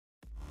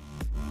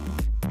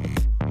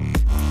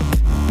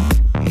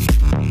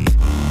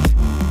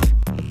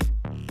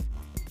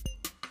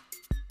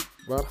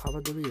مرحبا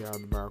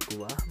جميعا،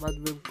 معكم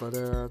أحمد من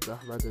قناة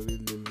أحمد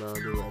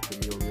للمعلومات.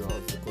 اليوم يا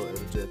أصدقائي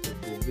رجعت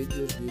لكم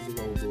فيديو جديد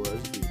وموضوع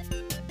جديد.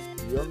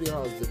 اليوم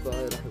يا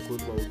أصدقائي راح يكون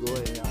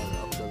موضوعي عن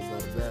أفضل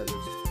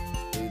برنامج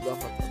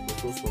لإضافة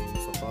النصوص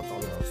والملصقات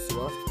على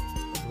الصور.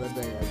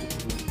 أتمنى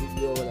يعجبكم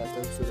الفيديو ولا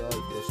تنسوا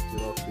لايك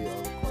واشتراك في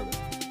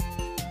القناة.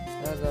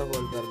 هذا هو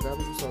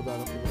البرنامج، وسأضع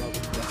لكم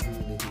رابط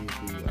تحميله في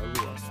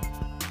الوصف.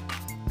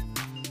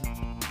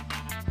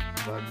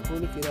 بعد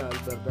دخولك إلى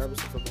البرنامج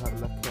ستظهر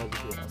لك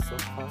هذه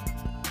الصفحة،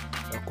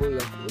 أقول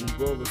لك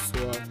ألبوم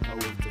الصور أو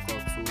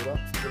التقاط صورة.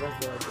 إذا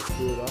عندك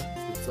صورة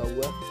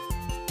بتصور،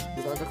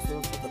 إذا عندك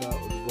صورة تحط على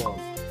ألبوم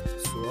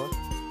الصور.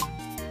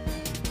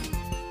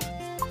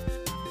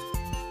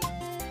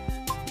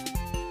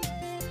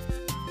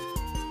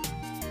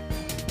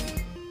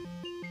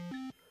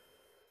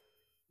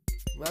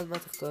 بعد ما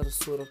تختار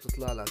الصورة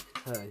بتطلع لك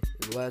هاي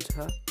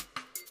الواجهة.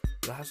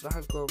 راح اشرح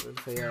لكم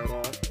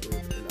الخيارات.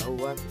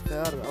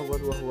 الخيار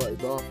الأول وهو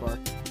إضافة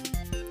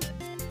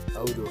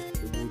أوجه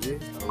أموجي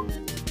أو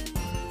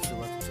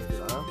رسومات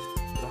بشكل عام.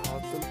 راح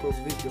أحط لكم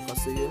فيديو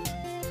قصير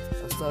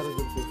أستعرض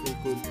لكم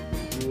فيه كل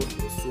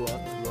الوجوه والصور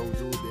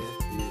الموجودة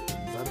في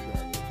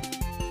البرنامج.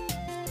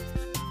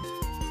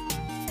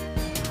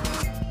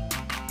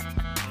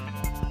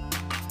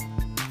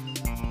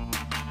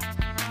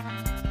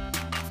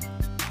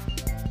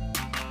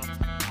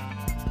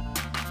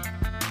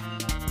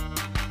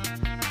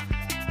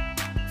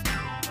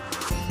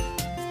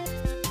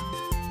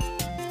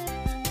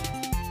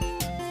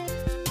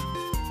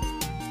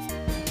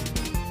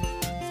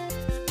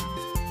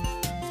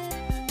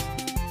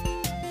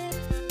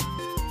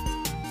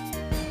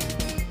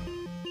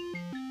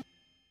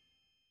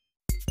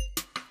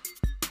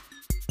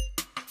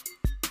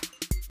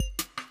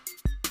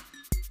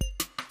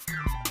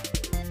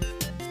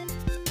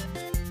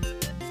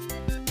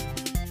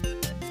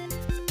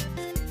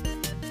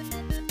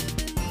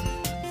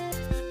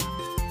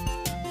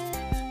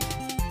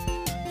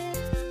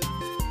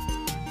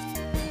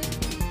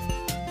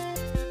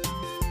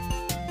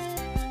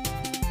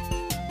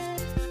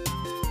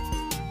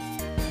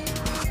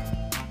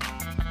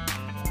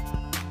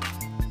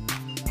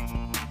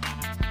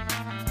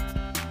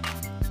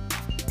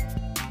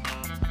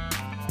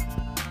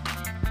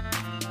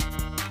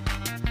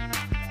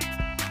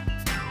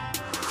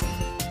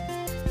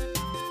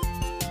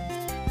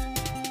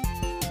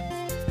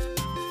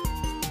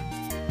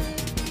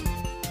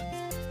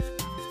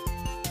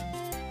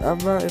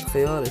 أما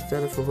الخيار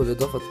الثاني فهو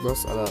إضافة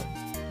نص على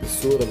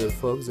الصورة من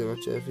فوق زي ما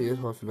انتم شايفين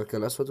هون في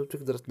المكان الأسود،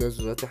 وبتقدر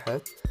تنزله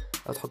تحت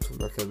أو تحطه في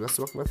المكان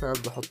الأسود. مثلا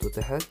بحطه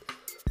تحت،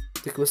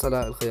 تكبس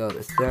على الخيار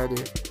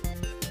الثاني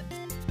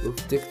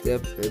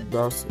وبتكتب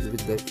النص اللي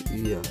بدك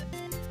إياه.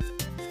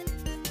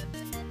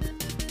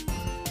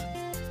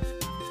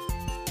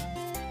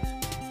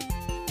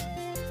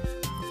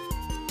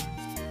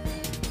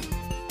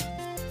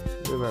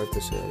 زي ما انت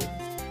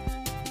شايف.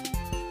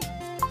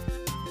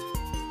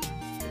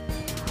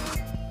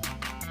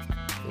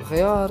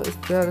 الخيار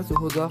الثالث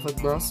هو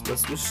إضافة نص،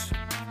 بس مش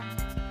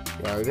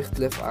يعني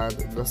بيختلف عن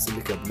النص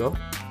اللي قبله.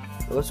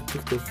 بس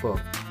بتكتب فوق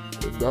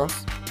النص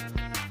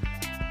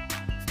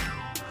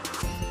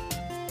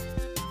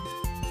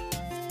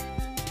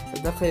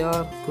عندنا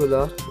خيار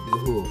كولر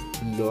اللي هو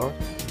اللون.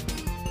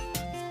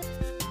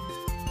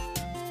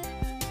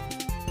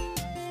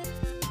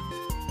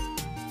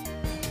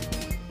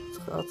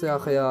 أعطيها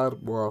خيار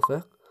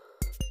موافق.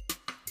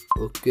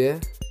 أوكي،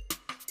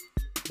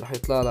 راح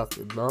يطلع لك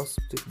النص،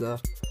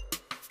 بتقدر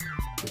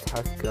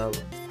تتحكم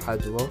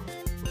بحجمه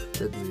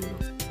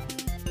وتدويره.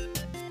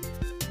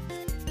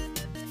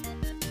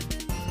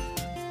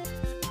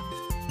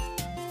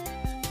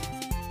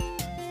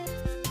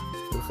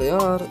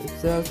 الخيار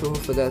الثالث هو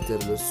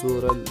فلاتر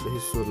للصورة اللي هي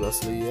الصورة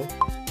الأصلية.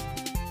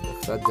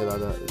 بدك تعدل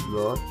على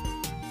اللون.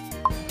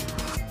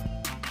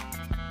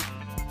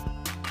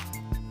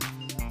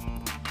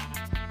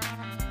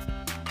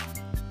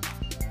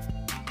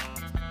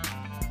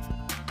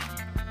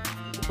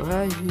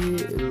 وهاي هي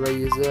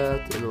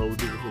المميزات الموجودة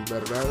في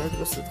البرنامج.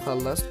 بس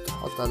تخلص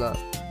تحط على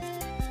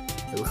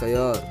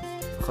الخيار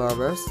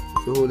الخامس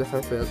اللي هو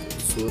لحفظ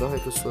الصورة.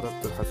 هيك الصورة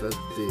بتنحفظ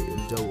في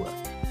الجوال.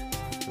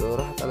 لو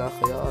رحت على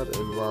خيار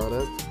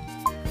المعرض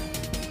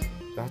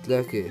راح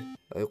تلاقي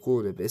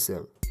أيقونة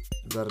باسم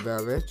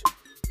البرنامج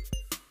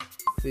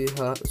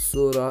فيها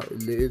الصورة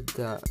اللي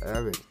انت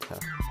عملتها.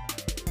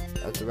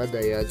 أتمنى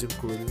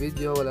يعجبكم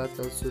الفيديو ولا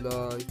تنسوا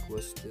لايك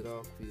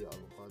واشتراك في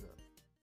القناة.